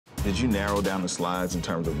Did you narrow down the slides in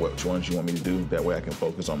terms of which ones you want me to do? That way I can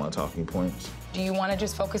focus on my talking points. Do you want to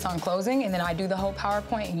just focus on closing and then I do the whole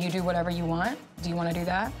PowerPoint and you do whatever you want? Do you want to do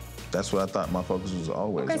that? That's what I thought my focus was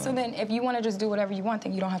always on. Okay, so then if you want to just do whatever you want,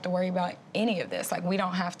 then you don't have to worry about any of this. Like, we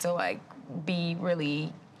don't have to, like, be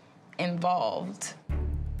really involved.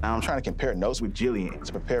 Now I'm trying to compare notes with Jillian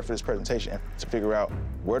to prepare for this presentation and to figure out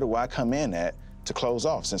where do I come in at to close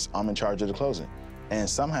off since I'm in charge of the closing. And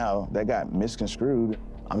somehow that got misconstrued.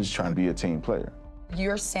 I'm just trying to be a team player.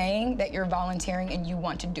 You're saying that you're volunteering and you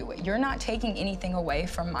want to do it. You're not taking anything away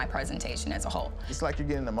from my presentation as a whole. It's like you're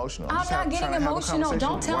getting emotional. I'm not getting emotional.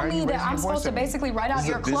 Don't tell me that I'm supposed to basically write out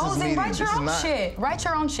your closing. Write your own shit. Write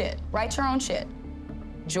your own shit. Write your own shit.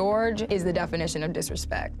 George is the definition of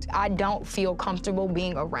disrespect. I don't feel comfortable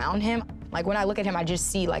being around him. Like, when I look at him, I just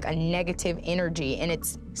see, like, a negative energy, and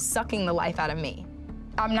it's sucking the life out of me.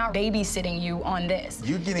 I'm not babysitting you on this.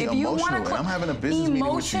 You're getting emotional, and I'm having a business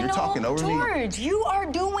meeting with you. You're talking over me. George, you are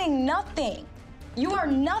doing nothing. You are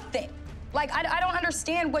nothing. Like, I don't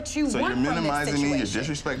understand what you want from this situation. So you're minimizing me, you're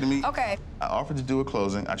disrespecting me. Okay. I offered to do a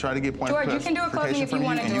closing. I tried to get point of George, you can do a closing if you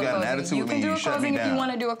want to do a closing. You got an attitude with me, you shut me down. You can do a closing if you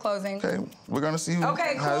want to do a closing. Okay, we're gonna see how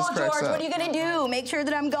Okay, this cool, cracks George. up. What are you gonna do? Make sure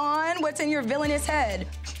that I'm gone? What's in your villainous head?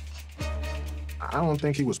 I don't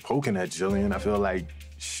think he was poking at Jillian. I feel like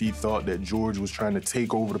she thought that George was trying to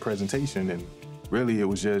take over the presentation, and really it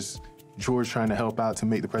was just George trying to help out to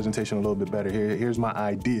make the presentation a little bit better. Here's my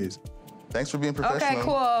ideas. Thanks for being professional. Okay,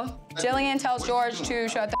 cool. Jillian tells George to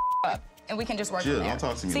shut the up, and we can just work from there. Don't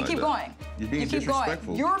talk to me See, like keep that. going. You're being keep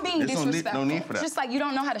disrespectful. Going. You're being disrespectful. No need for that. It's just like you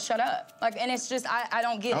don't know how to shut up. Like, and it's just, I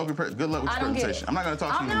don't get it. Good luck with your presentation. I'm not gonna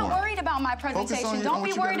talk to you anymore. anymore. I'm not worried about my presentation. Don't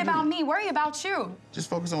be worried about me. Worry about you. Just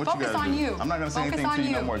focus on what you gotta do. Focus on you. I'm not gonna say anything to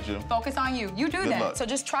you no more, Jill. Focus on you. You do that. So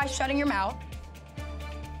just try shutting your mouth.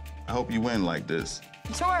 I hope you win like this.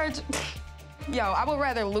 George, yo, I would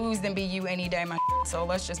rather lose than be you any day, my so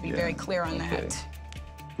let's just be very clear on that.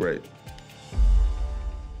 Great.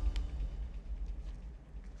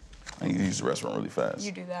 I need to use the restaurant really fast.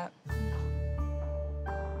 You do that.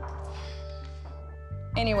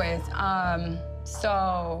 Anyways,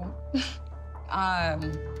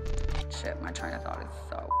 shit, my train of thought is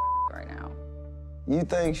so right now. You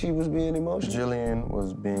think she was being emotional? Jillian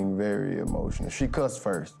was being very emotional. She cussed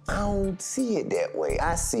first. I don't see it that way.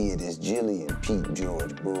 I see it as Jillian peep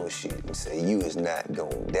George bullshit and say,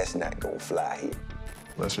 that's not gonna fly here.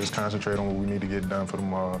 Let's just concentrate on what we need to get done for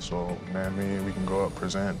tomorrow so, man, we can go up,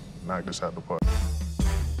 present, knock this out the park.